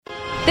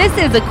This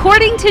is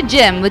According to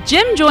Jim with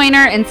Jim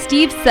Joyner and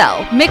Steve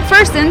Sell,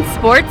 McPherson's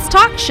sports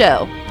talk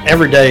show.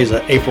 Every day is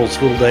an April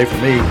Fool day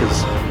for me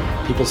because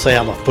people say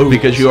I'm a fool.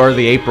 Because you are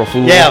the April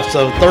Fool. Yeah,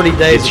 so 30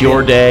 days. It's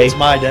your day. It's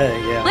my day,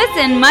 yeah.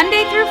 Listen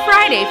Monday through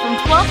Friday from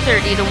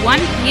 12:30 to 1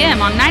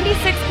 p.m. on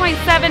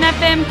 96.7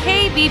 FM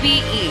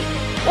KBBE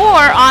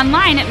or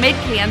online at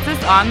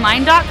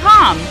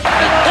midkansasonline.com.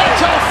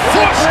 That's a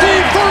foot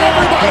Steve for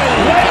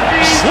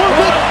everybody. Swoop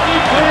it.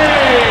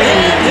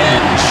 And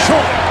in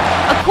short.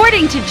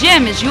 According to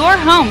Jim is your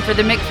home for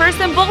the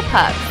McPherson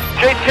Bullpups.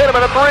 Chase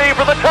Kinnaman, a three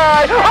for the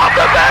tie. Off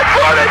the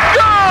backboard, it's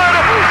good!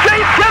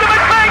 Chase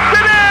Kinnaman banks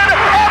it in!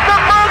 Off the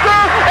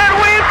buzzer, and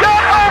we've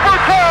got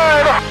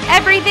overtime!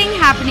 Everything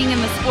happening in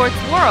the sports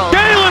world.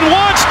 Galen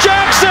wants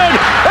Jackson,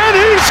 and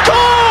he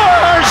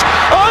scores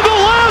on the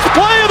last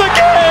play of the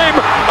game!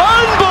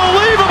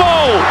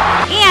 Unbelievable!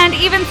 And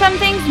even some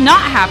things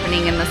not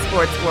happening in the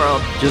sports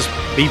world. Just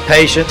be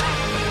patient.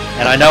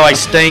 And I know I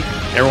stink.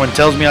 Everyone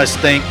tells me I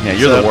stink. Yeah,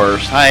 you're the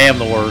worst. I am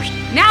the worst.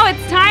 Now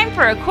it's time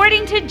for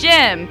According to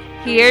Jim.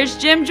 Here's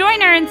Jim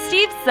Joyner and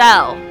Steve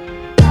Sell.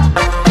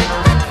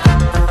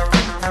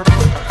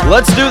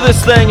 Let's do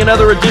this thing.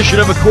 Another edition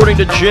of According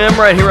to Jim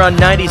right here on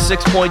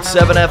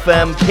 96.7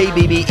 FM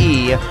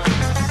KBBE.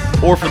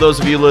 Or for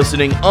those of you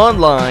listening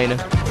online,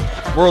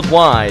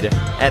 worldwide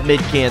at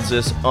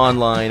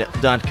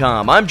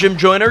midkansasonline.com. I'm Jim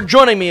Joyner.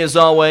 Joining me as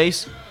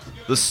always,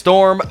 the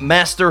Storm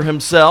Master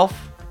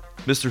himself,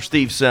 Mr.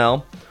 Steve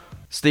Sell.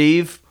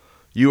 Steve,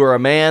 you are a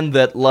man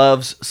that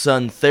loves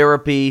sun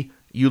therapy.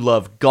 You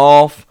love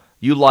golf.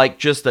 You like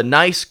just a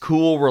nice,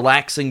 cool,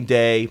 relaxing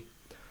day.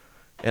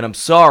 And I'm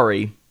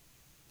sorry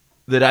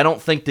that I don't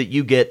think that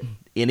you get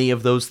any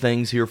of those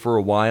things here for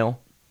a while.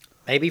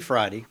 Maybe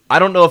Friday. I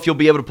don't know if you'll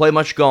be able to play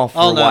much golf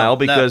for a while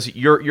because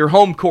your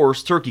home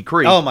course, Turkey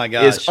Creek,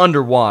 is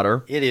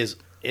underwater. It is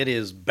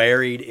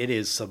buried. It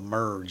is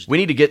submerged. We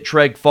need to get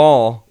Treg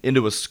Fall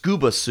into a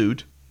scuba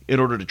suit in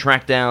order to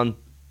track down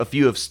a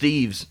few of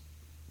Steve's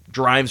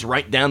drives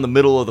right down the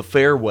middle of the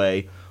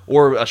fairway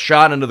or a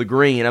shot into the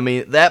green. I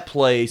mean, that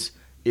place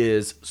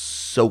is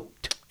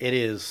soaked. It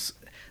is.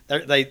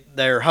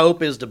 Their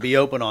hope is to be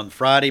open on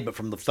Friday, but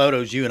from the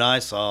photos you and I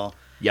saw,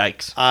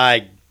 yikes!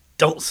 I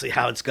don't see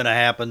how it's going to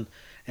happen.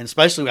 And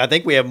especially, I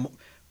think we have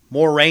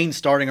more rain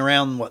starting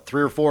around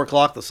 3 or 4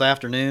 o'clock this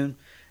afternoon,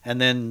 and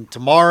then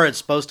tomorrow it's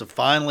supposed to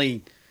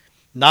finally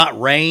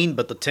not rain,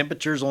 but the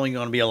temperature's only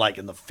going to be like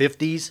in the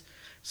 50s,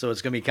 so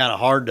it's going to be kind of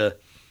hard to,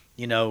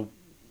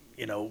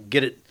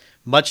 get it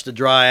much to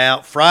dry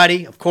out.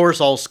 Friday, of course,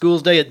 All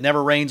Schools Day. It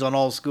never rains on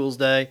All Schools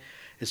Day.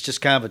 It's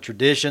just kind of a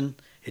tradition.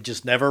 It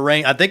just never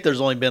rains. I think there's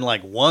only been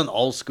like one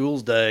All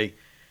Schools Day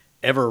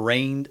ever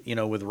rained,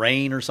 with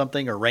rain or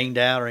something, or rained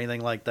out or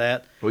anything like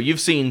that. Well, you've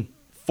seen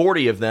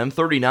 40 of them,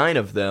 39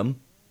 of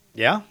them.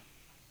 Yeah.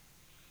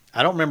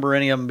 I don't remember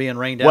any of them being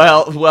rained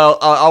out. Well,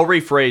 I'll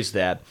rephrase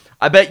that.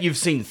 I bet you've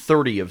seen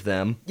 30 of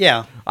them.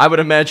 Yeah. I would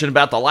imagine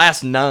about the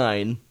last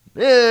 9,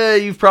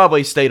 you've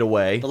probably stayed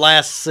away. The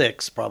last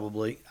 6,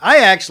 probably. I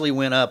actually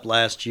went up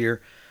last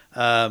year,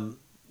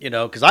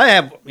 because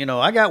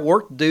I got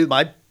work to do.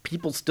 My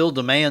people still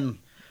demand,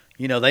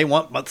 they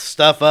want my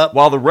stuff up.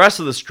 While the rest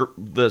of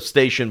the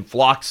station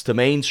flocks to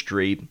Main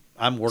Street,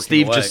 I'm working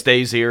Steve away. just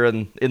stays here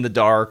in the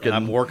dark. And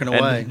I'm working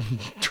away.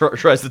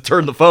 Tries to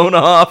turn the phone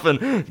off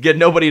and get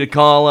nobody to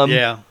call him.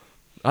 Yeah.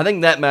 I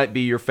think that might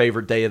be your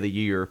favorite day of the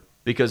year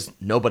because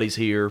nobody's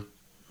here.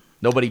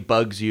 Nobody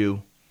bugs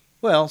you.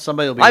 Well,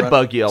 somebody will be I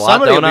bug you a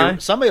lot, don't I?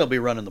 Somebody will be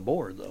running the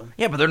board, though.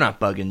 Yeah, but they're not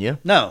bugging you.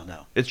 No.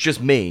 It's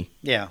just me.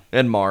 Yeah.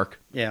 And Mark.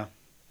 Yeah.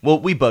 Well,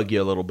 we bug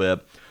you a little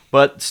bit.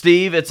 But,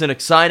 Steve, it's an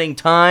exciting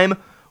time.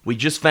 We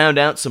just found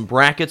out some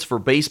brackets for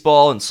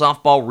baseball and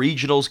softball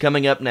regionals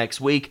coming up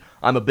next week.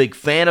 I'm a big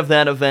fan of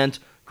that event,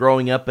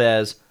 growing up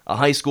as a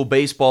high school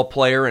baseball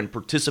player and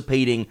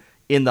participating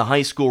in the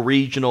high school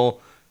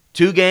regional.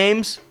 2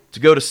 games to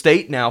go to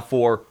state now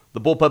for the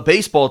Bullpup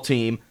baseball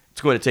team. It's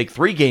going to take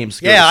 3 games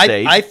to go to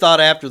state. I thought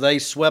after they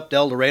swept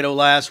El Dorado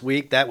last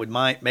week, that would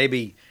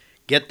maybe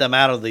get them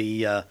out of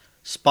the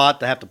spot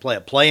to have to play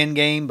a play-in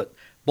game. But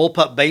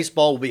Bullpup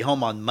baseball will be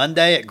home on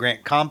Monday at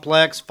Grant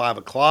Complex, 5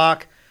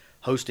 o'clock,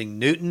 hosting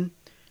Newton.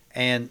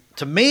 And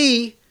to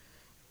me,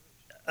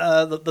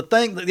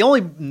 the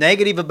only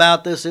negative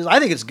about this is I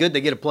think it's good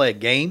they get to play a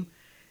game.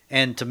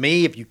 And to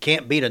me, if you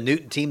can't beat a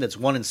Newton team that's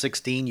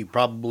 1-16, you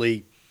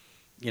probably,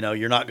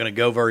 you're not going to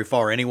go very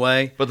far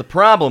anyway. But the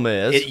problem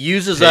is it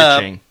uses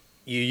pitching.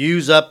 You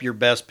use up your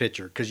best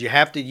pitcher because you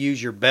have to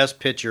use your best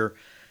pitcher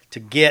to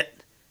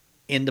get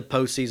into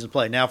postseason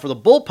play. Now, for the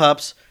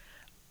Bullpups,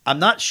 I'm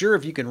not sure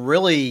if you can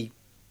really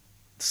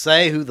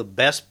say who the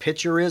best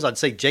pitcher is. I'd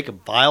say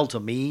Jacob Vile, to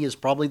me, is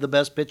probably the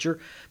best pitcher.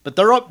 But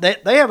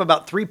they have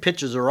about 3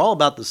 pitchers that are all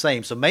about the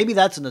same, so maybe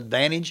that's an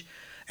advantage.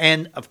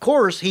 And, of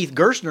course, Heath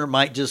Gerstner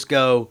might just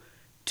go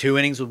 2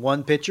 innings with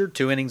one pitcher,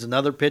 2 innings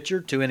another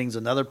pitcher, 2 innings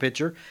another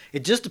pitcher.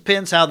 It just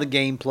depends how the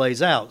game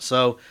plays out.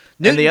 So,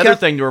 and the other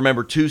thing to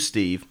remember too,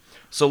 Steve,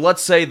 so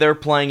let's say they're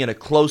playing in a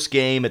close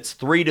game, it's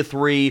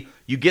 3-3,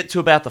 you get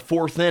to about the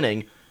 4th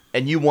inning,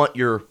 and you want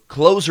your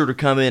closer to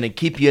come in and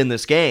keep you in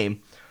this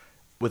game,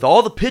 with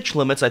all the pitch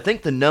limits, I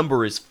think the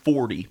number is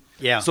 40.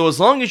 Yeah. So as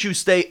long as you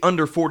stay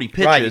under 40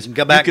 pitches, Right, you can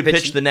go back you could and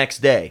pitch pitch- the next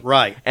day.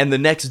 Right. And the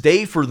next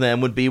day for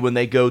them would be when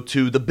they go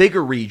to the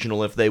bigger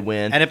regional if they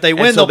win. And if they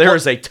win, so they'll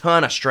there's a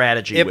ton of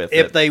strategy with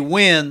If it. they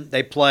win,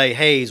 they play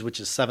Hayes, which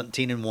is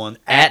 17-1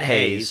 At at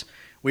Hayes.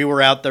 We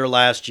were out there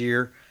last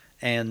year,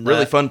 and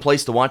Really fun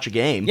place to watch a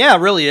game. Yeah, it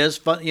really is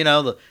fun. You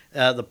know,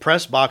 the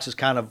press box is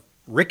kind of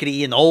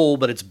rickety and old,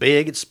 but it's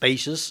big, it's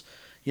spacious,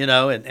 you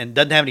know, and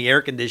doesn't have any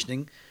air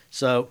conditioning.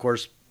 So of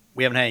course,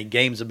 we haven't had any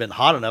games that have been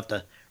hot enough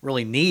to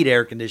really need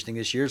air conditioning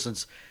this year,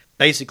 since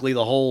basically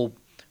the whole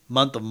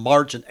month of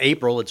March and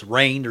April it's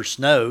rained or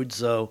snowed.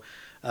 So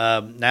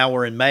now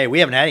we're in May. We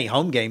haven't had any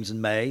home games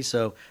in May.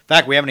 So in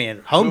fact, we haven't had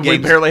home We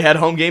games. barely had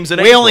home games in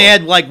We April. only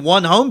had like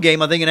one home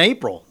game, I think, in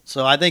April.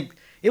 So I think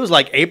it was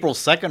like April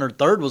 2nd or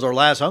 3rd was our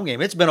last home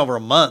game. It's been over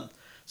a month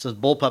since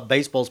Bullpup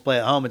Baseball's play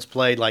at home. It's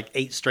played like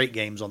 8 straight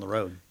games on the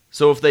road.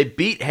 So if they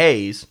beat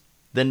Hayes,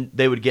 then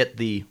they would get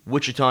the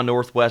Wichita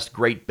Northwest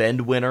Great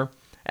Bend winner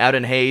out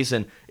in Hayes,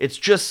 and it's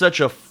just such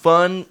a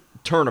fun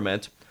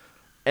tournament.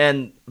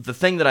 And the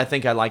thing that I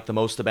think I like the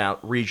most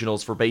about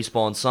regionals for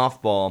baseball and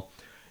softball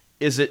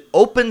is it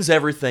opens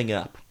everything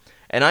up.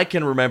 And I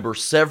can remember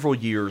several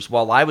years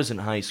while I was in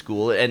high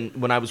school and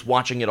when I was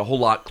watching it a whole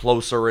lot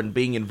closer and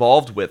being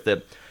involved with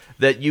it,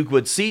 that you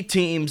would see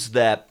teams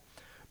that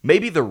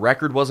maybe the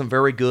record wasn't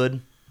very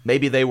good.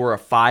 Maybe they were a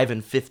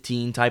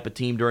 5-15 type of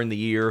team during the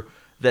year,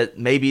 that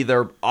maybe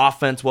their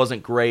offense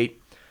wasn't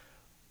great.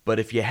 But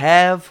if you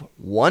have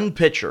one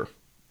pitcher,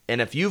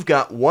 and if you've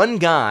got one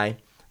guy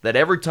that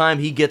every time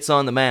he gets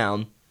on the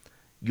mound,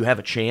 you have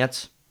a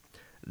chance,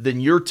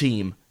 then your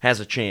team has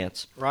a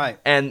chance. Right.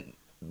 And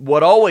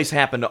what always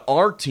happened to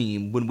our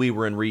team when we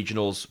were in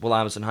regionals while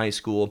I was in high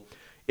school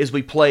is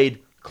we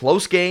played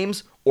close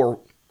games or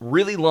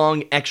really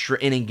long extra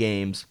inning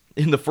games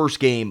in the first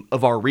game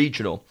of our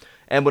regional.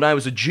 And when I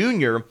was a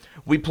junior,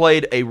 we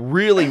played a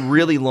really,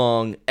 really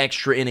long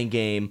extra inning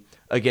game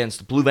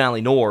against Blue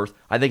Valley North.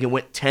 I think it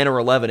went 10 or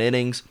 11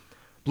 innings.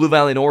 Blue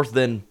Valley North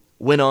then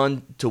went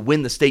on to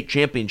win the state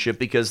championship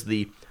because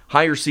the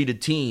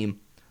higher-seeded team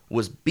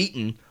was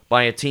beaten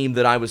by a team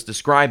that I was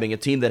describing, a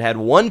team that had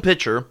one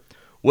pitcher,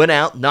 went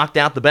out, knocked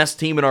out the best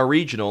team in our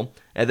regional,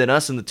 and then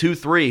us in the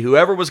 2-3,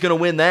 whoever was going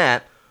to win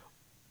that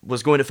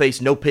was going to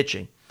face no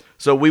pitching.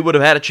 So we would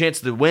have had a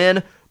chance to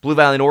win. Blue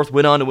Valley North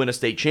went on to win a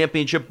state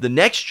championship. The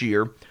next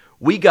year,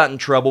 we got in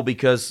trouble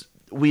because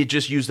we had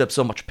just used up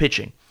so much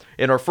pitching.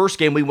 In our first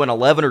game, we went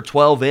 11 or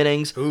 12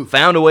 innings,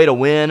 found a way to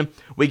win.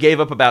 We gave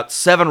up about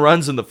 7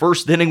 runs in the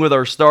first inning with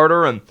our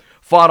starter and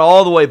fought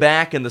all the way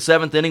back. In the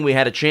 7th inning, we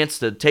had a chance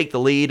to take the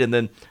lead and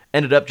then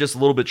ended up just a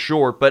little bit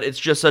short. But it's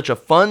just such a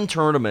fun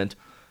tournament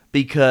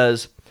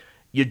because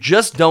you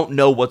just don't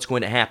know what's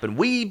going to happen.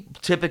 We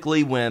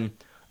typically win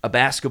a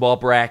basketball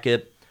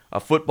bracket, a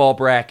football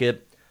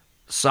bracket,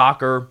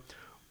 soccer.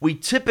 We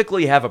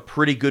typically have a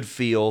pretty good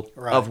feel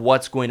of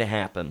what's going to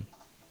happen.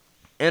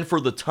 And for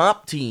the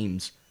top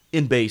teams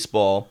in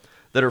baseball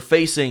that are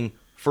facing,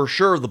 for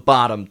sure, the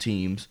bottom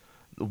teams,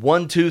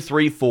 1, 2,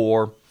 3,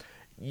 4,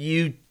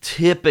 you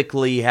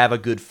typically have a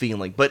good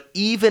feeling. But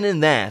even in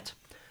that,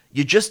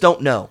 you just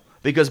don't know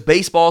because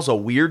baseball's a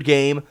weird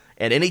game,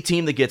 and any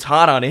team that gets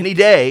hot on any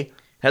day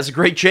has a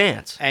great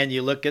chance. And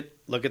you look at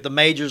the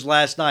majors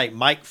last night.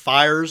 Mike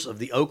Fiers of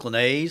the Oakland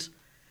A's,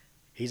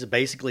 he's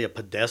basically a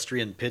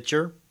pedestrian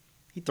pitcher.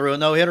 He threw a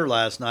no-hitter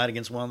last night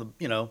against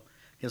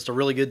against a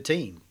really good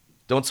team.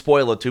 Don't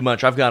spoil it too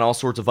much. I've got all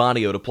sorts of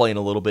audio to play in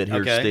a little bit here,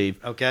 Okay, Steve.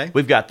 okay.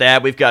 We've got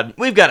that. We've got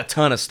a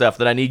ton of stuff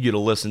that I need you to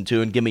listen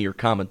to and give me your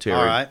commentary.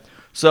 All right.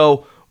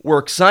 So we're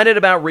excited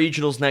about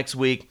regionals next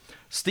week.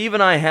 Steve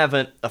and I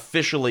haven't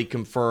officially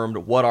confirmed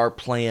what our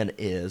plan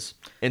is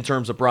in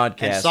terms of And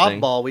broadcasting.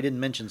 softball, we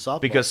didn't mention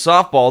softball. Because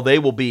softball, they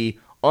will be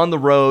on the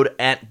road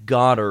at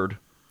Goddard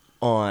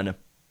on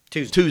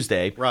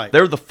Tuesday. Right.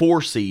 They're the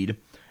 4 seed,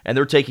 and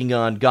they're taking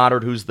on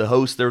Goddard, who's the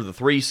host. They're the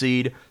 3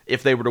 seed.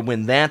 If they were to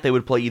win that, they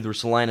would play either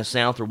Salina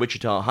South or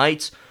Wichita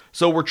Heights.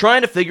 So we're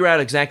trying to figure out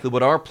exactly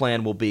what our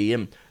plan will be.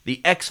 And the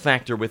X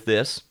factor with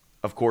this,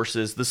 of course,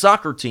 is the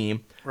soccer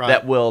team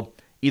that will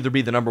either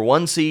be the number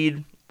 1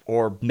 seed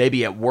or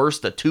maybe at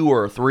worst a 2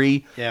 or a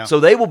 3. Yeah. So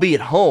they will be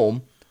at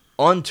home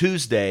on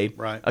Tuesday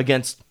Right.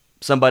 against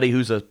somebody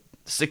who's a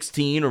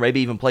 16 or maybe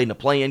even played in a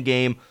play-in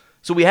game.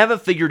 So we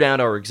haven't figured out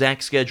our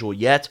exact schedule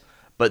yet,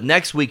 but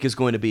next week is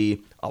going to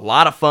be a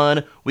lot of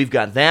fun. We've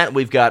got that.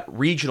 We've got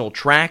regional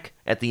track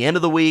at the end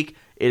of the week.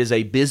 It is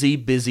a busy,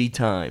 busy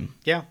time.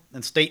 Yeah,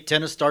 and state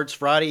tennis starts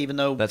Friday, even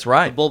though That's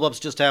right. the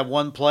Bullpups just have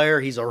one player.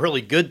 He's a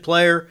really good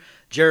player.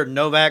 Jared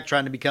Novak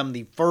trying to become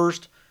the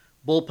first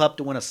Bullpup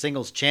to win a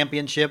singles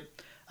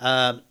championship.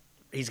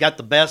 He's got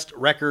the best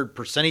record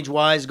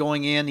percentage-wise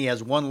going in. He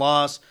has 1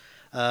 loss.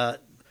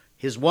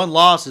 His 1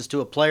 loss is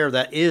to a player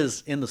that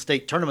is in the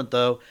state tournament,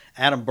 though,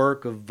 Adam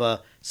Burke of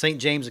St.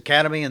 James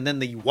Academy. And then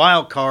the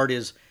wild card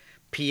is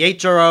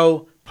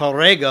Pietro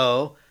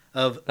Porrego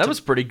of That was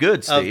pretty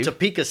good, Steve.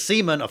 Topeka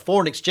Seaman, a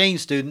foreign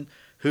exchange student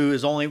who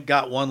has only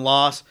got one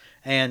loss,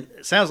 and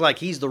it sounds like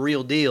he's the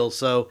real deal.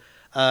 So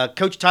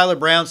Coach Tyler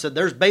Brown said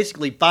there's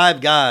basically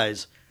 5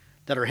 guys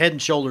that are head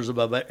and shoulders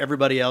above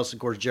everybody else. Of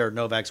course, Jared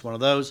Novak's one of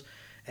those.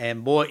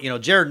 And boy,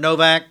 Jared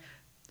Novak,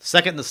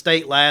 2nd in the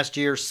state last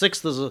year,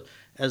 6th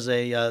as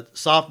a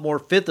sophomore,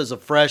 5th as a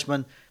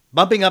freshman,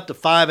 bumping up to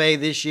 5A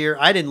this year.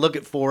 I didn't look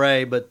at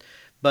 4A,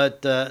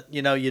 but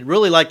you'd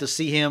really like to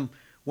see him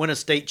win a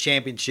state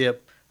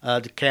championship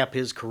to cap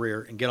his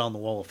career and get on the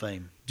Wall of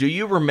Fame. Do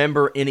you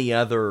remember any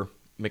other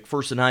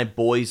McPherson High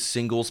boys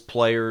singles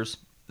players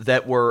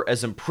that were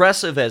as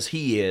impressive as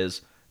he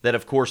is that,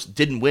 of course,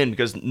 didn't win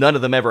because none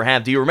of them ever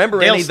have? Do you remember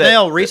Dale any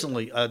Snell that...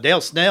 recently.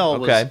 Dale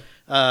Snell Okay.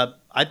 was,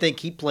 I think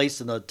he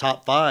placed in the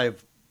top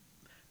 5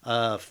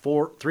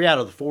 3 out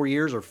of the 4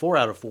 years or 4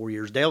 out of 4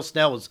 years. Dale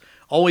Snell was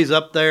always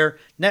up there.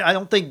 I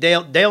don't think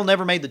Dale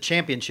never made the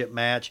championship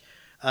match.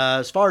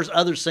 As far as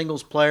other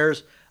singles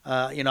players,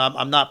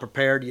 I'm not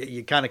prepared.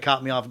 You kind of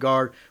caught me off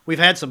guard. We've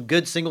had some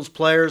good singles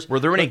players. Were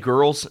there any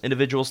girls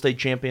individual state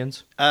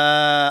champions?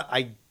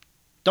 I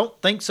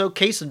don't think so.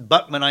 Kaysen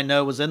Buckman, I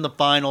know, was in the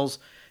finals.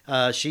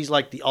 She's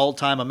like the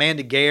all-time.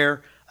 Amanda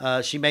Gare,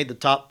 she made the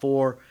top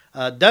 4.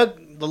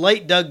 The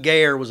late Doug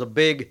Gare was a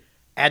big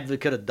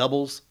advocate of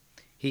doubles.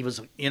 He was,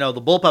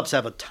 the Bullpups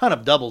have a ton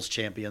of doubles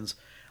champions.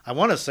 I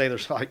want to say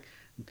there's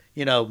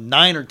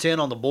 9 or 10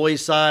 on the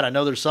boys' side. I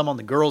know there's some on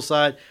the girls'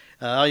 side.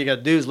 All you got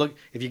to do is look.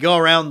 If you go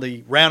around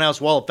the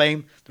Roundhouse Wall of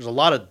Fame, there's a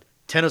lot of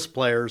tennis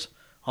players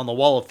on the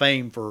Wall of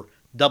Fame for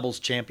doubles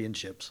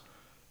championships.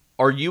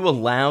 Are you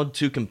allowed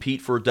to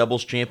compete for a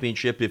doubles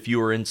championship if you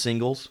are in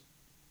singles?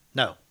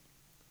 No.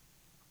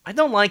 I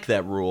don't like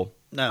that rule.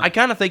 No. I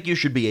kind of think you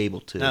should be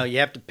able to. No, you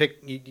have to pick.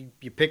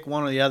 You pick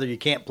one or the other. You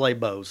can't play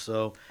both.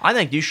 So I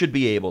think you should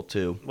be able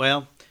to.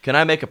 Well, can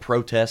I make a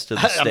protest to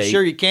the state? I'm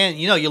sure you can.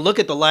 You look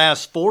at the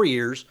last 4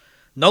 years.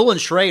 Nolan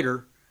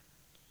Schrader,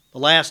 the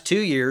last 2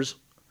 years,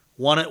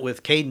 won it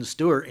with Caden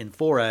Stewart in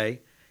 4A.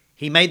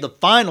 He made the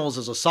finals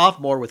as a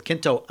sophomore with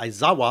Kento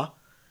Aizawa,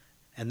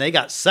 and they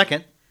got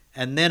 2nd.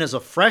 And then as a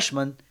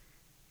freshman,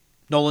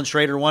 Nolan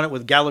Schrader won it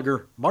with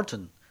Gallagher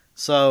Martin.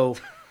 So,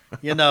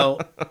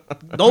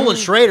 Nolan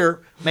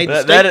Schrader made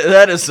the state.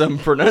 That is some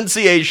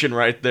pronunciation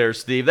right there,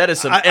 Steve. That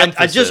is some emphasis.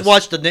 I just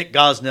watched the Nick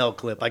Gosnell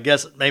clip. I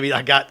guess maybe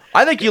I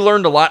think you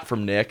learned a lot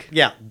from Nick.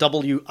 Yeah,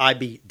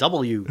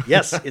 WIBW.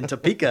 Yes, in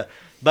Topeka.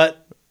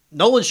 But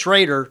Nolan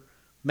Schrader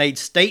made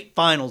state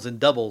finals in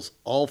doubles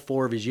all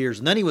 4 of his years.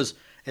 And then he was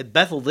at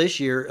Bethel this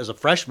year as a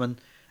freshman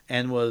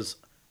and was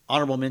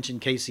honorable mention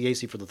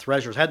KCAC for the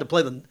Threshers. Had to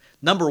play the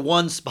number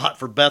 1 spot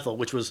for Bethel,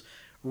 which was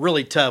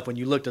really tough when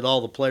you looked at all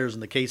the players in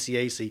the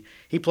KCAC.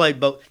 He played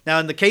both. Now,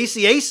 in the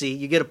KCAC,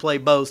 you get to play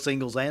both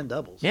singles and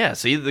doubles. Yeah,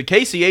 see, the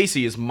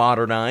KCAC is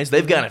modernized.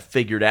 They've got it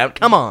figured out.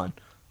 Come on.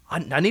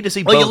 I need to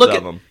see both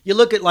of them. You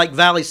look at like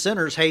Valley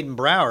Center's Hayden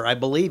Brower. I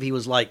believe he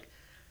was like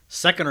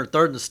 2nd or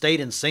 3rd in the state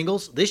in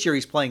singles. This year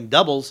he's playing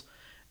doubles,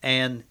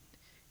 and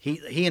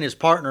he and his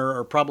partner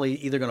are probably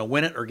either going to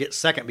win it or get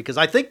 2nd, because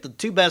I think the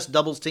 2 best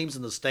doubles teams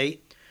in the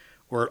state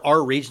were at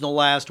our regional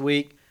last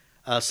week.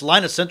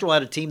 Salina Central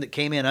had a team that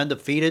came in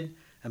undefeated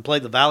and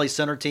played the Valley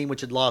Center team,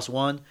 which had lost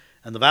 1,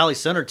 and the Valley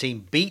Center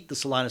team beat the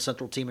Salina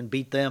Central team and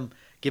beat them,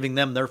 giving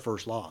them their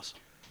first loss.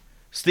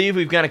 Steve,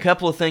 we've got a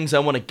couple of things I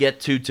want to get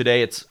to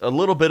today. It's a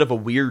little bit of a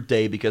weird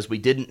day because we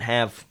didn't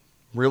have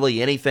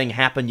really anything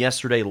happen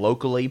yesterday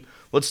locally.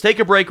 Let's take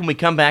a break. When we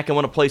come back, I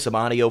want to play some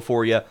audio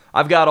for you.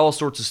 I've got all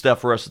sorts of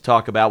stuff for us to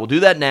talk about. We'll do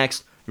that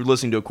next. You're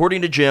listening to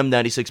According to Jim,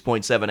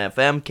 96.7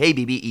 FM,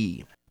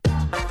 KBBE.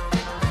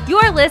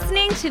 You're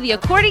listening to the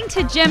According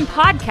to Jim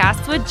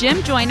podcast with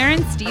Jim Joyner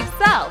and Steve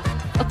Self.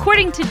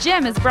 According to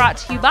Jim is brought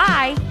to you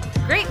by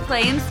Great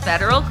Plains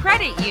Federal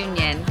Credit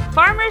Union,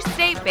 Farmers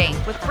State Bank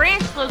with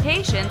branch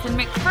locations in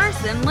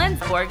McPherson,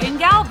 Lindsborg, and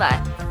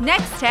Galva,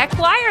 Next Tech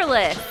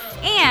Wireless,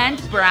 and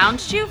Brown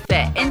Shoe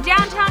Fit in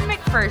downtown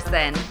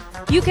McPherson.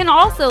 You can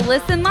also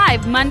listen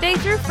live Monday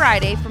through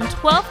Friday from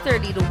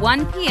 12:30 to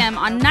 1 p.m.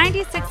 on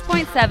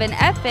 96.7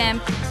 FM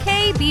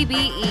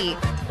KBBE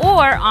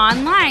or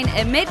online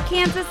at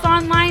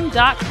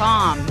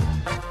midkansasonline.com.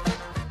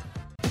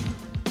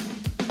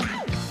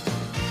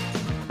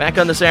 Back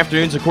on this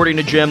afternoon's According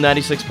to Jim,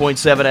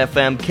 96.7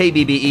 FM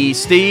KBBE.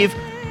 Steve,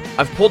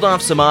 I've pulled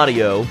off some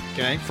audio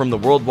from the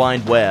World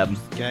Wide Web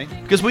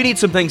because we need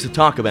some things to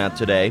talk about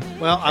today.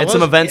 Well,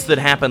 some events that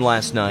happened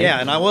last night. Yeah,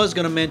 and I was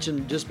going to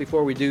mention, just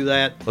before we do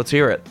that, let's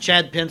hear it.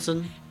 Chad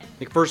Pinson,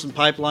 McPherson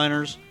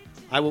Pipeliners.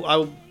 I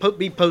will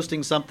be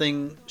posting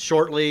something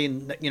shortly,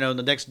 in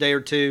the next day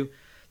or two.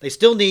 They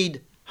still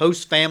need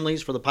host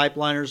families for the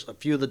Pipeliners. A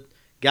few of the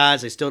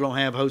guys, they still don't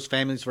have host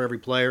families for every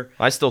player.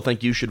 I still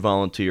think you should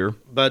volunteer.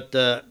 But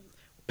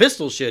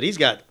Pistol should. He's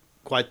got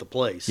quite the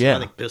place. Yeah. I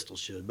think Pistol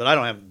should, but I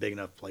don't have a big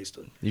enough place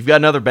to. You've got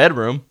another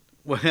bedroom.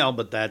 Well,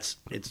 but it's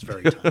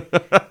very tiny.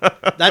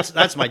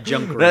 That's my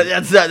junk room.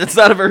 That's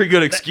not a very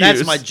good excuse.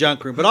 That's my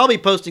junk room. But I'll be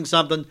posting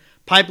something.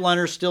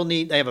 Pipeliners still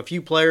they have a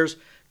few players.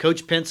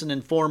 Coach Pinson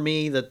informed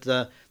me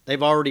that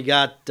they've already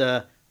got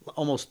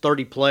almost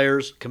 30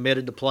 players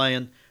committed to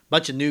playing.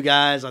 Bunch of new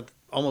guys.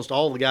 almost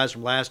all the guys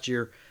from last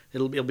year.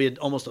 It'll be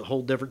almost a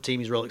whole different team.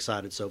 He's real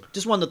excited. So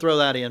just wanted to throw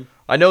that in.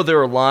 I know there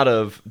are a lot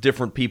of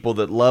different people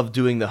that love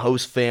doing the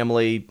host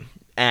family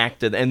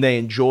act, and they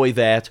enjoy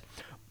that.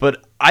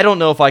 But I don't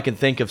know if I can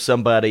think of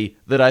somebody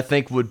that I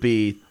think would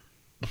be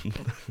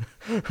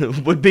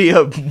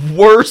a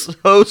worse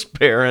host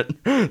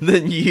parent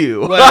than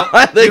you. Well,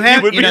 I think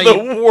you would be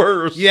the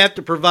worst. You have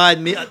to provide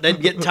me.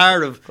 They'd get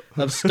tired of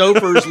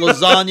Stouffer's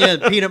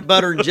lasagna and peanut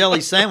butter and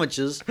jelly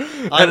sandwiches.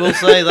 I will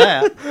say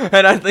that.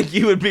 And I think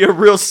you would be a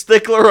real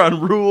stickler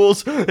on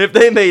rules. If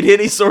they made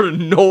any sort of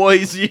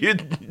noise,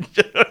 you'd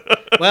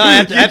well, I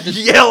have to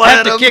yell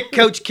at him. Kick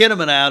Coach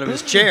Kinnaman out of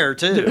his chair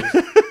too.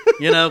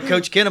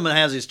 Coach Kinnaman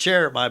has his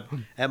chair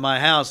at my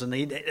house, and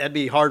that'd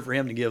be hard for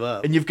him to give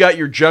up. And you've got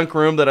your junk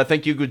room that I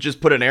think you could just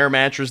put an air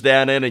mattress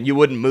down in, and you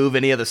wouldn't move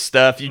any of the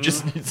stuff. You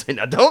just say,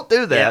 "Now, don't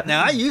do that." Yeah,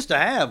 now I used to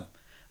have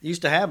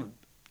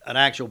an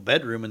actual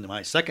bedroom in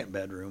my second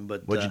bedroom,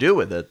 but what'd you do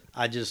with it?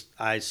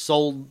 I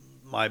sold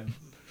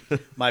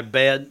my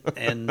bed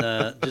and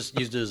just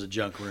used it as a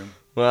junk room.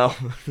 Well,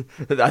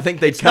 I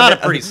think they'd not a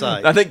pretty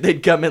sight. I think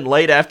they'd come in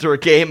late after a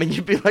game, and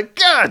you'd be like,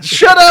 "God,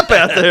 shut up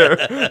out there!"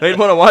 They'd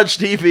want to watch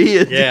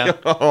TV. And, yeah.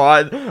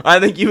 I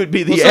think you would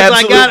be the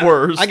absolute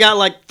worst. I got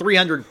like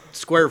 300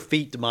 square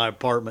feet to my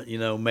apartment,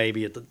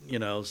 maybe at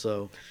the,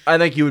 so. I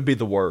think you would be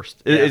the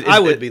worst. Yeah, I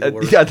would be the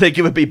worst. I think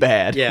it would be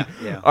bad. Yeah.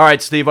 All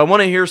right, Steve, I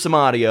want to hear some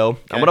audio.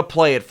 Okay. I'm going to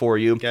play it for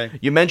you. Okay.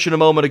 You mentioned a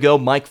moment ago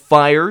Mike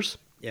Fiers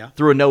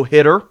threw a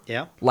no-hitter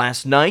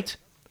last night.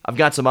 I've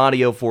got some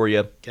audio for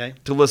you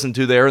to listen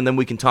to there, and then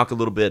we can talk a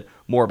little bit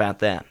more about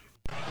that.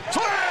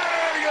 Swing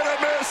and a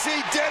miss.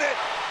 He did it.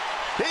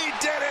 He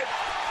did it.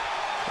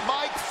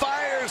 Mike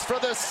Fiers, for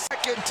the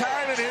second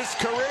time in his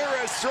career,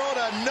 has thrown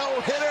a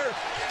no-hitter.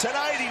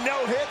 Tonight he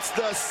no-hits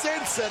the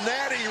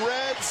Cincinnati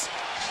Reds.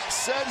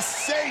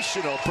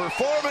 Sensational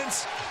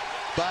performance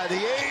by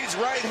the A's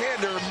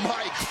right-hander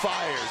Mike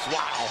Fiers.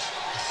 Wow.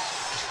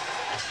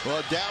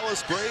 Well,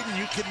 Dallas Braden,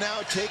 you can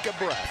now take a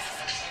breath.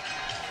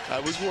 I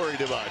was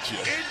worried about you.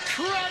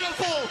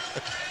 Incredible!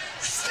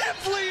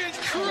 Simply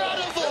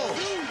incredible!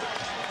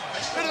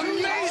 An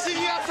amazing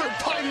effort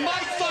by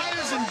Mike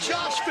Fiers and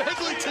Josh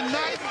Begley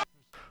tonight.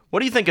 What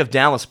do you think of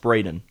Dallas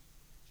Braden?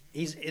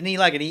 Isn't he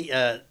like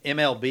an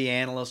MLB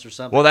analyst or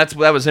something? Well,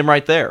 that was him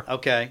right there.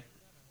 Okay.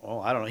 Well,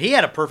 I don't know. He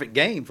had a perfect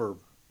game for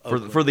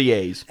the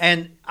A's.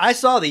 And I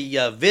saw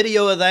the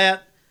video of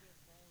that.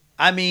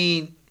 I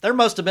mean, there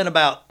must have been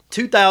about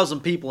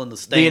 2,000 people in the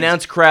stands. The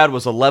announced crowd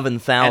was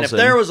 11,000. And if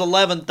there was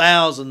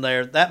 11,000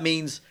 there, that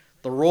means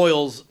the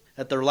Royals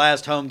at their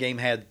last home game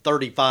had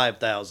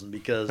 35,000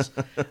 because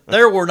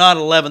there were not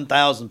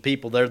 11,000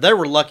 people there. They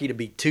were lucky to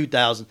be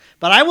 2,000.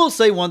 But I will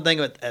say one thing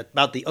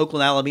about the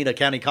Oakland Alameda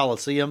County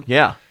Coliseum.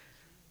 Yeah.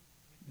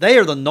 They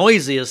are the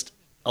noisiest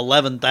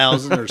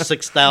 11,000 or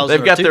 6,000.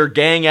 They've got their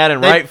gang out in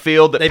right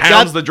field that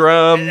pounds the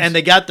drums. And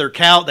they got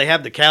they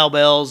have the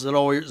cowbells that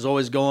is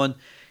always going.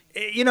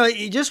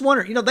 You just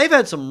wonder, they've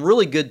had some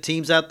really good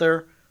teams out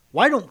there.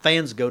 Why don't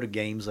fans go to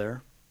games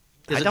there?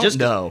 I don't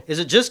know. Is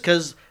it just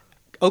because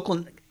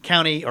Oakland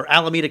County or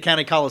Alameda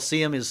County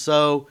Coliseum is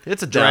so...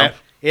 It's a dump.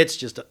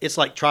 It's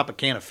like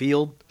Tropicana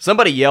Field.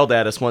 Somebody yelled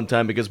at us one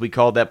time because we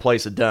called that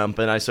place a dump,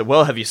 and I said,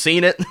 well, have you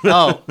seen it?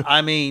 Oh,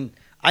 I mean,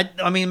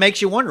 it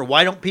makes you wonder,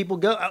 why don't people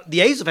go?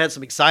 The A's have had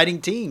some exciting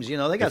teams. They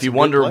got. If you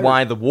wonder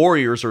why the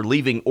Warriors are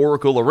leaving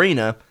Oracle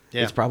Arena,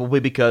 it's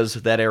probably because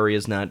that area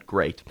is not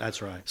great.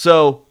 That's right.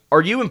 So,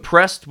 are you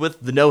impressed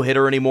with the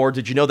no-hitter anymore?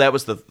 Did you know that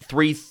was the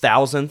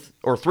 3,000th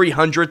or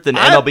 300th in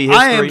MLB history?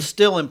 I am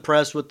still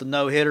impressed with the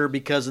no-hitter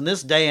because in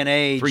this day and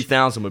age...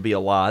 3,000 would be a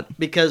lot.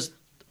 Because,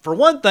 for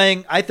one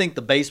thing, I think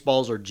the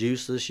baseballs are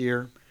juiced this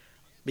year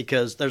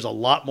because there's a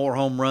lot more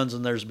home runs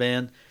than there's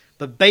been.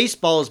 But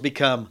baseball has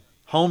become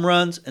home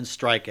runs and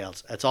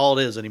strikeouts. That's all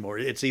it is anymore.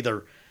 It's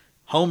either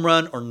home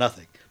run or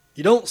nothing.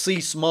 You don't see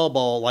small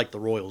ball like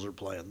the Royals are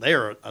playing. They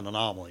are an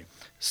anomaly.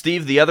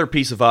 Steve, the other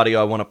piece of audio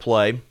I want to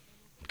play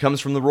comes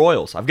from the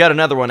Royals. I've got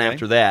another one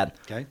after that.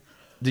 Okay.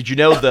 Did you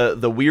know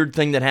the weird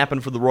thing that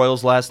happened for the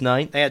Royals last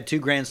night? They had 2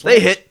 grand slams.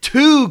 They hit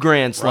 2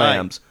 grand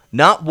slams. Right.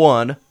 Not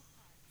 1,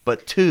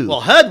 but 2.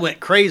 Well, HUD went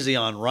crazy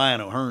on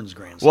Ryan O'Hearn's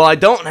grand slam. Well, I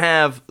don't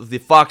have the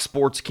Fox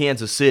Sports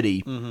Kansas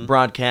City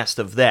broadcast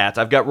of that.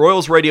 I've got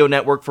Royals Radio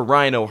Network for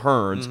Ryan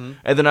O'Hearn's,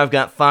 and then I've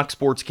got Fox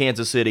Sports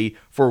Kansas City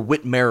for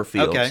Whit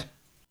Merrifield. Okay.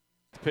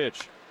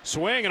 Pitch.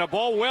 Swing and a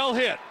ball well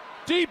hit.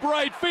 Deep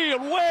right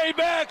field, way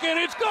back, and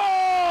it's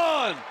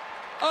gone!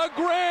 A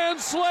grand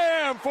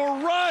slam for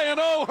Ryan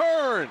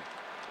O'Hearn.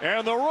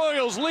 And the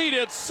Royals lead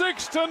it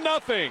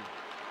 6-0.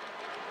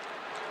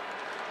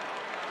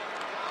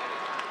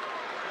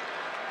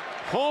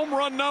 Home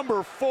run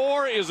number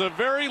 4 is a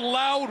very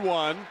loud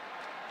one.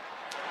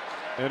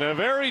 In a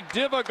very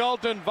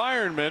difficult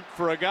environment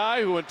for a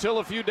guy who until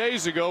a few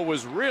days ago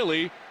was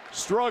really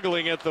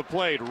struggling at the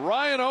plate.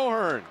 Ryan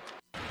O'Hearn.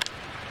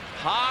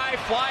 High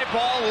fly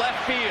ball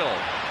left field.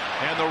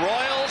 And the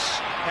Royals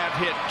have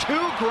hit 2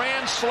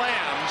 grand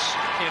slams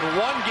in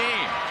 1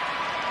 game.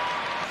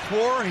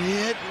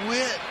 4-hit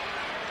Whit.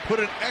 Put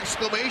an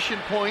exclamation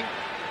point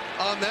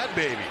on that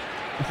baby.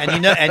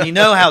 And you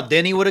know how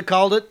Denny would have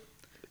called it?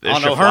 It's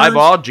On your fly O'Hearn's?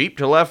 ball deep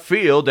to left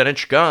field, and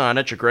it's gone.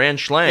 It's a grand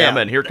slam,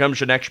 Yeah. and here comes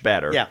your next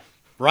batter. Yeah.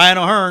 Ryan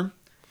O'Hearn,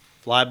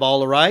 fly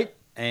ball to right,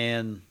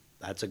 and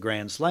that's a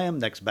grand slam.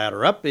 Next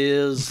batter up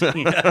is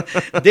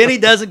Denny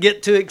doesn't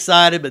get too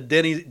excited, but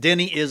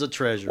Denny is a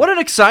treasure. What an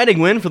exciting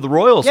win for the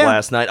Royals Yeah.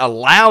 last night. A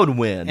loud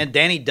win. And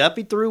Danny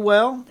Duffy threw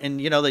well, and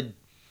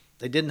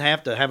they didn't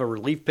have to have a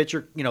relief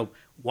pitcher.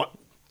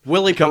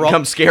 Willie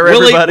Come scare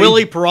everybody.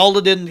 Willie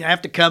Peralta didn't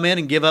have to come in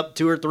and give up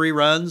 2 or 3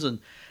 runs, and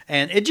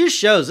it just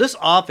shows this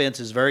offense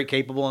is very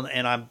capable.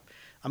 And I'm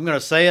going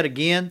to say it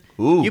again.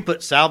 Ooh. You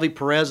put Salvi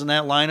Perez in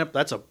that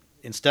lineup.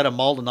 Instead of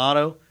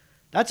Maldonado.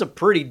 That's a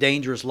pretty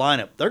dangerous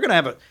lineup. They're going to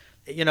have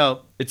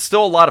it's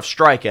still a lot of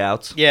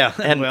strikeouts. Yeah,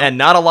 And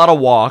not a lot of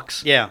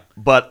walks. Yeah.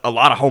 But a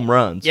lot of home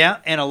runs. Yeah,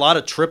 and a lot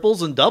of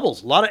triples and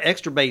doubles, a lot of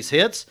extra base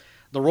hits.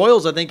 The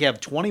Royals, I think, have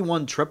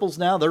 21 triples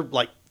now. They're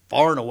like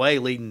far and away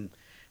leading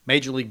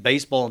Major League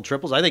Baseball in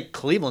triples. I think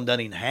Cleveland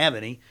doesn't even have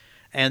any.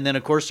 And then,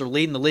 of course, they're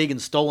leading the league in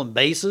stolen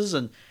bases,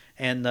 and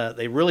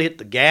they really hit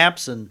the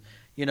gaps. And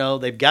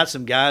they've got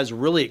some guys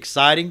really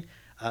exciting.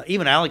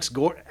 Even Alex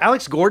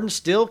Gordon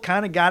still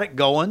kind of got it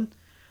going.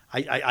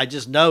 I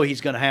just know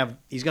he's going to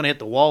hit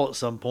the wall at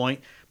some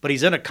point. But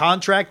he's in a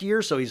contract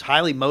year, so he's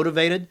highly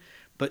motivated.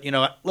 But,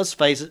 let's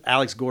face it,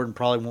 Alex Gordon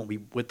probably won't be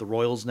with the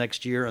Royals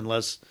next year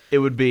unless – It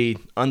would be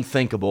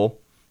unthinkable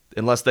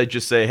unless they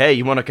just say, hey,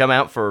 you want to come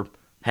out for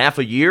half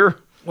a year?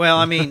 Well,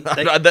 I mean –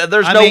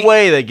 there's no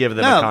way they give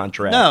them a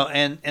contract. No,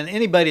 and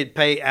anybody would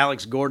pay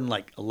Alex Gordon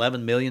like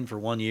 $11 million for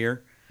 1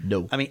 year.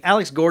 No. I mean,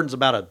 Alex Gordon's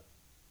about a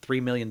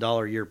 $3 million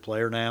a year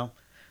player now.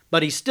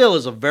 But he still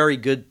is a very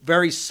good,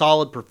 very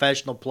solid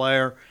professional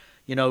player.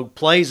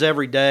 Plays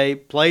every day,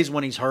 plays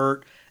when he's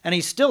hurt, and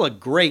he's still a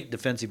great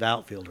defensive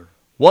outfielder.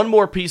 One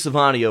more piece of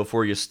audio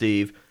for you,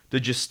 Steve.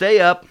 Did you stay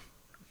up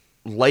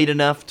late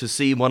enough to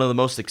see one of the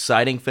most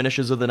exciting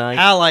finishes of the night?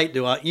 How late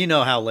do I? You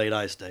know how late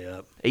I stay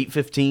up.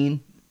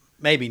 8:15?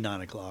 Maybe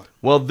 9 o'clock.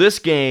 Well, this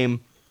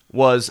game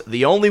was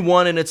the only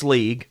one in its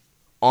league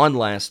on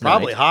last night.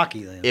 Probably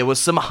hockey then. It was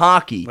some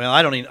hockey. Well,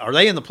 I don't even. Are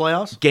they in the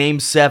playoffs? Game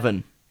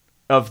 7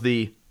 of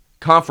the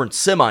conference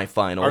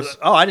semifinals.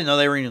 I didn't know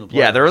they were in the playoffs.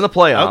 Yeah, they're in the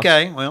playoffs.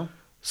 Okay, well.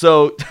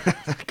 So,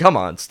 come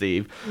on,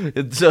 Steve.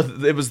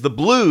 It was the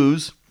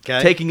Blues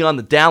taking on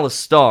the Dallas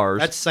Stars.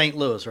 That's St.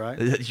 Louis,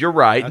 right? You're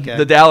right. Okay.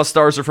 The Dallas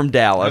Stars are from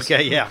Dallas.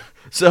 Okay, yeah.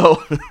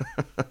 So,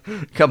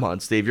 come on,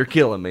 Steve. You're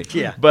killing me.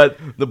 Yeah. But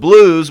the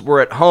Blues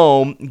were at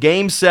home.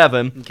 Game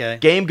 7. Okay.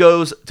 Game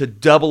goes to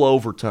double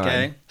overtime.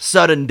 Okay.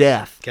 Sudden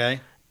death.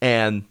 Okay.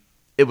 And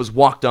it was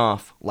walked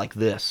off like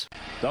this.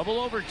 Double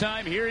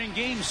overtime here in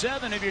Game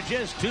 7 if you're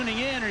just tuning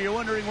in or you're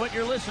wondering what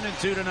you're listening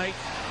to tonight.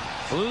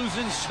 Blues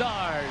and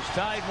Stars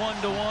tied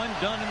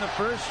 1-1. Dunn in the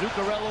first,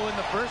 Zuccarello in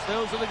the first.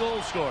 Those are the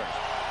goal scorers.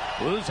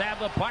 Blues have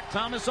the puck.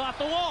 Thomas off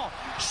the wall.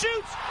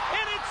 Shoots,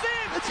 and it's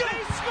in.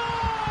 They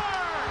score!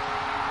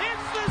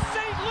 It's the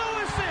St.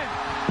 Louisan.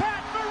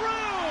 Pat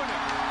Maroon.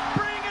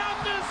 Bring out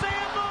the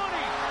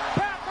Zamboni.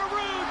 Pat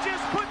Maroon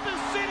just put the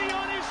city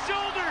on his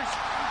shoulders,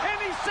 and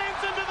he sends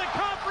them to the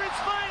conference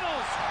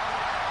finals.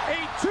 A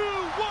 2-1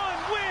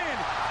 win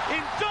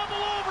in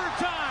double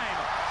overtime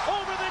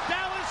over the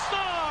Dallas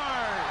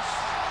Stars.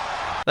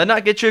 That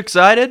not get you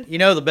excited? You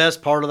know the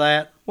best part of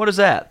that? What is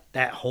that?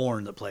 That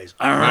horn that plays.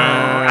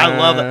 I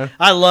love that.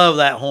 I love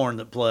that horn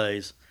that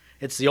plays.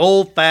 It's the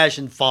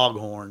old-fashioned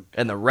foghorn.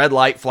 And the red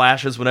light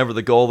flashes whenever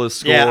the goal is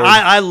scored. Yeah,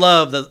 I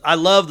love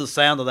the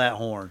sound of that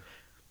horn.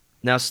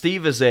 Now,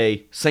 Steve is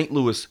a St.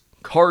 Louis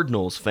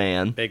Cardinals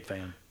fan. Big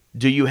fan.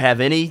 Do you have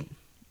any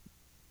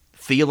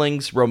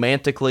feelings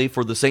romantically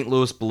for the St.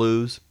 Louis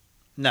Blues?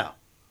 No.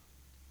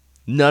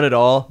 None at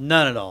all?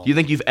 None at all. Do you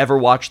think you've ever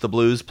watched the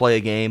Blues play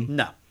a game?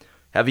 No.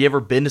 Have you ever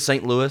been to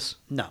St. Louis?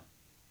 No.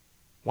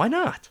 Why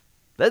not?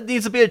 That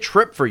needs to be a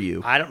trip for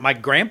you. My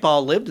grandpa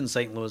lived in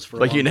St. Louis for a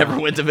long But you never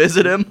time. went to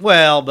visit him?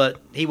 Well, but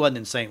he wasn't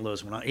in St.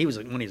 Louis when he was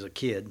a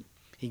kid.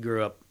 He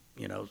grew up,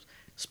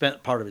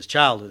 spent part of his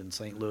childhood in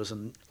St. Louis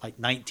in like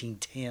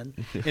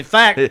 1910. In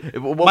fact,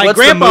 what's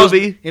the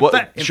movie?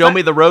 Show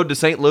me the road to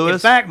St. Louis? In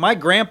fact, my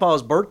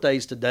grandpa's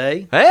birthday's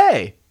today.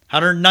 Hey!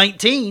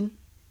 119.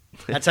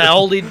 That's how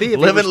old he'd be.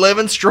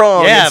 Living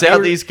strong in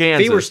Southeast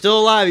Kansas. If he were still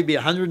alive, he'd be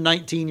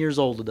 119 years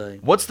old today.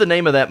 What's the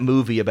name of that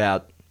movie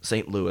about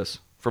St. Louis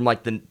from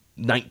like the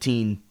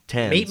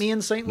 1910s? Meet Me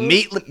in St.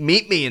 Louis?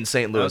 Meet Me in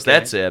St. Louis. Okay.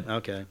 That's it.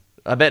 Okay.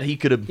 I bet he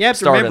could have You have to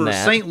starred in remember,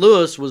 that. St.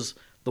 Louis was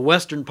the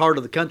western part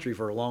of the country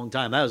for a long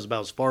time. That was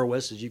about as far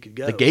west as you could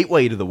go. The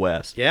gateway to the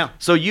West. Yeah.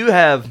 So you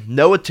have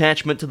no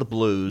attachment to the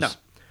Blues. No.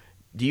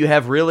 Do you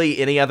have really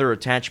any other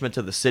attachment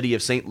to the city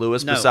of St.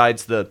 Louis No.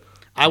 besides the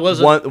I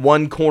wasn't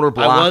one corner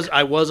block?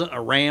 I wasn't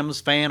a Rams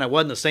fan. I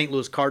wasn't a St.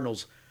 Louis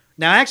Cardinals.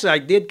 Now, actually, I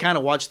did kind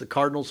of watch the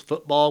Cardinals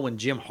football when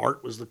Jim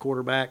Hart was the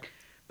quarterback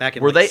back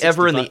in. Were like they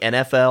ever in the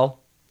 65. NFL?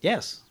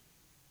 Yes.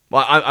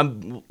 Well,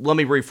 let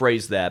me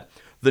rephrase that.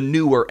 The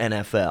newer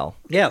NFL.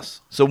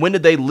 Yes. So when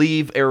did they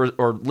leave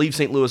leave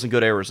St. Louis and go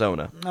to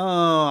Arizona?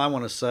 Oh, I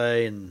want to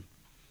say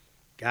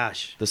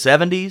the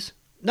 70s?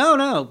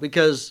 No,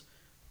 because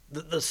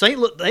the St.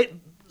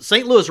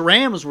 Louis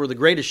Rams were the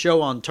greatest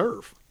show on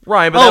turf.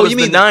 Right, but that was you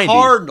mean the 90s.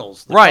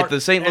 Cardinals. The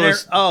St.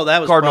 Louis that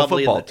was Cardinal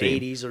probably football in the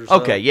team. 80s or so.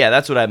 Okay, yeah,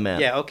 that's what I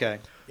meant. Yeah, okay.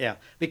 Yeah,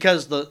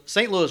 because the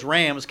St. Louis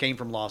Rams came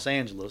from Los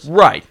Angeles.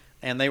 Right.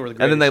 And they were the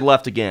greatest. And then they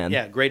left again.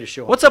 Yeah, greatest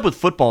show. What's up with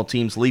football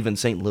teams leaving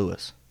St.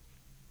 Louis?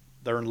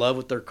 They're in love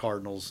with their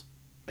Cardinals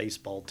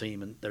baseball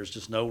team, and there's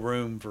just no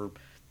room for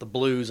the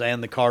Blues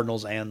and the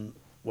Cardinals and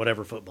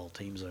whatever football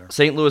teams there.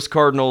 St. Louis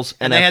Cardinals,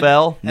 And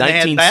NFL, they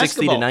had 1960 to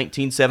basketball.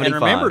 1975. And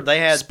remember, they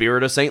had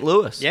Spirit of St.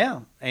 Louis. Yeah,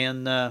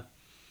 and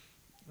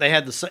they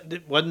had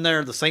wasn't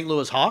there the St.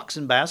 Louis Hawks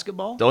in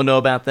basketball? Don't know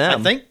about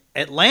them. I think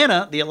the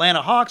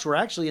Atlanta Hawks were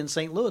actually in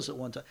St. Louis at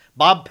one time.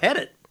 Bob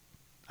Pettit,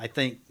 I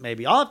think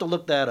maybe. I'll have to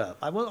look that up.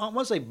 I want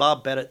to say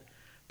Bob Pettit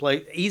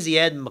played. Easy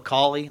Ed and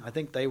McCauley, I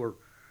think they were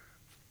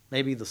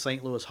maybe the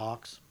St. Louis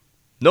Hawks.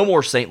 No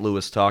more St.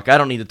 Louis talk. I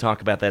don't need to talk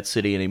about that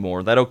city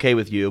anymore. That okay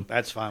with you?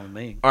 That's fine with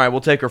me. All right,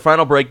 we'll take our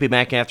final break. Be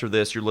back after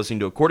this. You're listening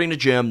to According to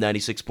Jim,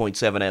 96.7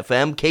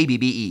 FM,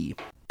 KBBE.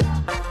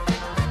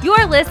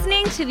 You're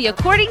listening to the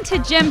According to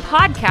Jim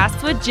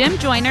podcast with Jim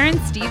Joyner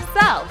and Steve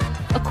Self.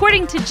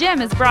 According to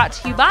Jim is brought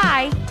to you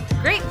by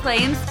Great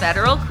Plains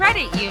Federal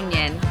Credit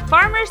Union,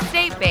 Farmers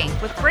State Bank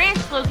with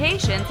branch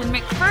locations in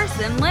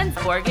McPherson,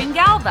 Lindsborg, and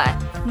Galva,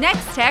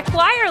 Next Tech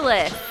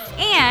Wireless,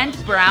 and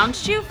Brown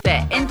Shoe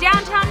Fit in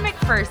downtown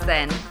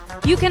McPherson.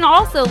 You can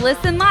also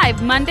listen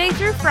live Monday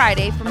through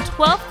Friday from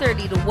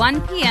 12:30 to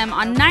 1 p.m.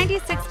 on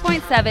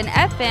 96.7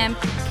 FM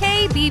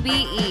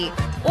KBBE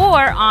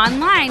or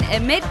online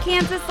at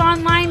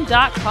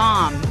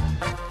midkansasonline.com.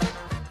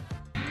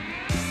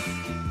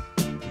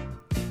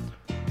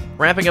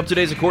 Wrapping up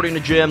today's According to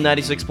Jim,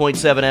 96.7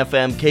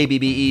 FM,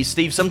 KBBE.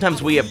 Steve,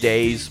 sometimes we have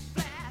days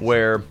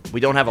where we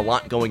don't have a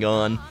lot going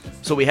on,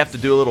 so we have to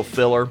do a little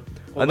filler.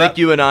 I think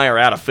you and I are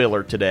out of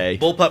filler today.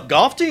 Bullpup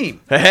golf team.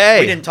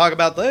 Hey! We didn't talk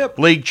about that.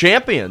 League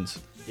champions.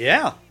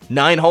 Yeah.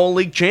 9-hole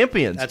league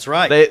champions. That's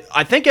right.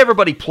 I think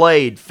everybody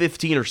played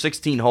 15 or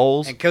 16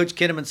 holes. And Coach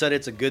Kinnaman said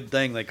it's a good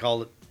thing they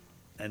called it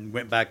and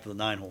went back to the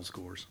 9-hole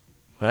scores.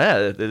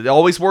 Yeah, it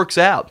always works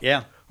out.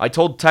 Yeah. I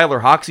told Tyler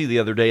Hoxie the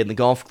other day in the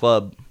golf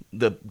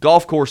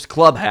course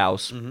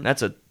clubhouse. Mm-hmm.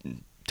 That's a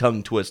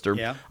tongue twister.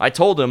 Yeah. I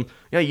told him,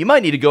 you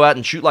might need to go out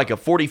and shoot like a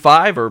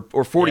 45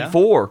 or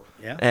 44.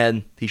 Yeah.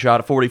 And he shot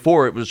a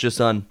 44. It was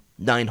just on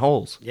 9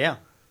 holes. Yeah.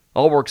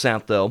 All works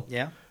out, though.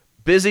 Yeah.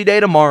 Busy day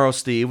tomorrow,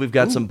 Steve. We've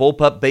got some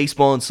bullpup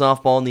baseball and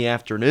softball in the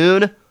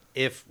afternoon.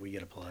 If we get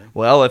to play.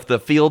 Well, if the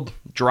field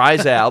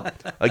dries out,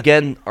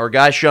 again, our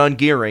guy Sean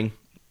Gearing,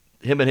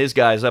 him and his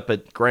guys up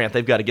at Grant,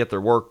 they've got to get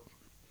their work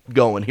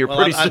going here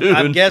pretty soon.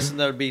 I'm guessing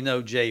there'll be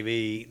no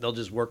JV. They'll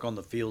just work on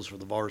the fields for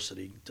the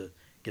varsity to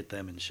get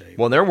them in shape.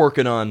 Well, they're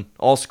working on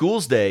all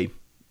schools day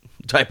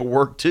type of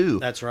work, too.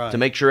 That's right. To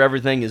make sure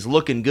everything is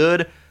looking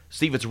good.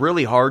 Steve, it's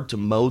really hard to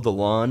mow the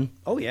lawn.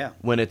 Oh, yeah.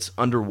 When it's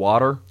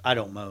underwater. I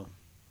don't mow.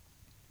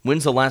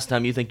 When's the last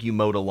time you think you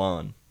mowed a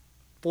lawn?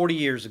 40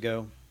 years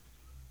ago.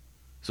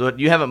 So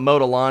you haven't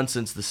mowed a lawn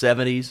since the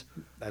 70s?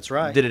 That's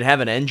right. Did it have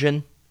an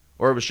engine?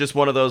 Or it was just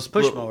one of those...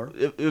 Push mower.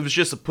 It was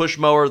just a push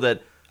mower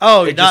that...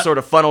 just sort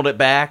of funneled it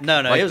back? No,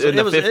 like it was in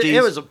the 50s?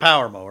 It was a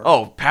power mower.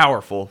 Oh,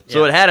 powerful. Yeah.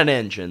 So it had an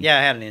engine. Yeah,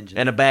 it had an engine.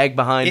 And a bag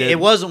behind it. It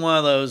wasn't one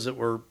of those that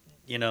were,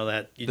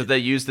 that they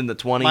used in the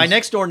 20s. My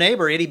next door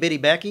neighbor, Itty Bitty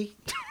Becky,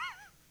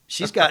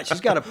 she's got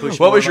a push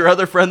What mower. was your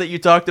other friend that you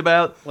talked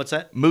about? What's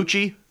that?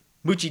 Moochie?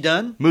 Moochie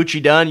Dunn?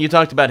 Moochie Dunn. You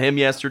talked about him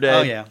yesterday.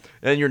 Oh, yeah.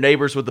 And your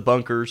neighbors with the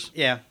bunkers.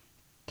 Yeah.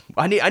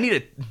 I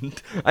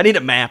need a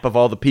map of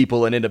all the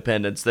people in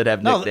Independence that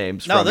have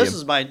nicknames. No, from this you.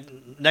 is my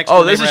next.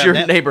 Oh, this is your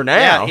neighbor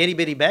now. Yeah, Itty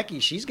Bitty Becky.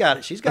 She's got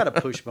a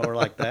push mower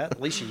like that. At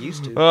least she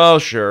used to. Oh,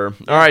 sure.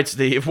 All right,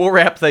 Steve. We'll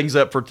wrap things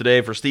up for today.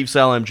 For Steve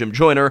Sell, I'm Jim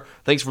Joyner.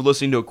 Thanks for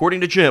listening to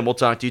According to Jim. We'll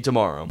talk to you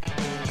tomorrow.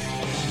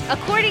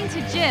 According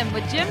to Jim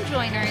with Jim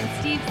Joyner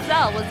and Steve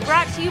Sell was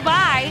brought to you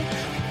by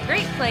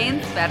Great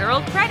Plains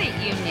Federal Credit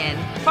Union,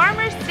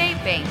 Farmers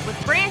State Bank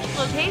with branch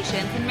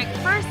locations in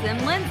McPherson,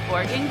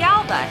 Lindsborg, and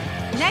Galva,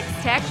 Next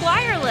Tech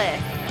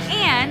Wireless,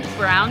 and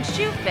Brown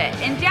Shoe Fit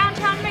in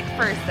downtown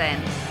McPherson.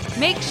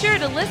 Make sure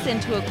to listen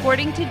to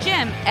According to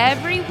Jim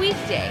every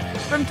weekday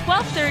from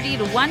 12:30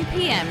 to 1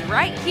 p.m.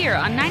 right here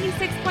on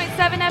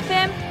 96.7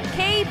 FM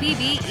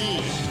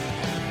KBBE.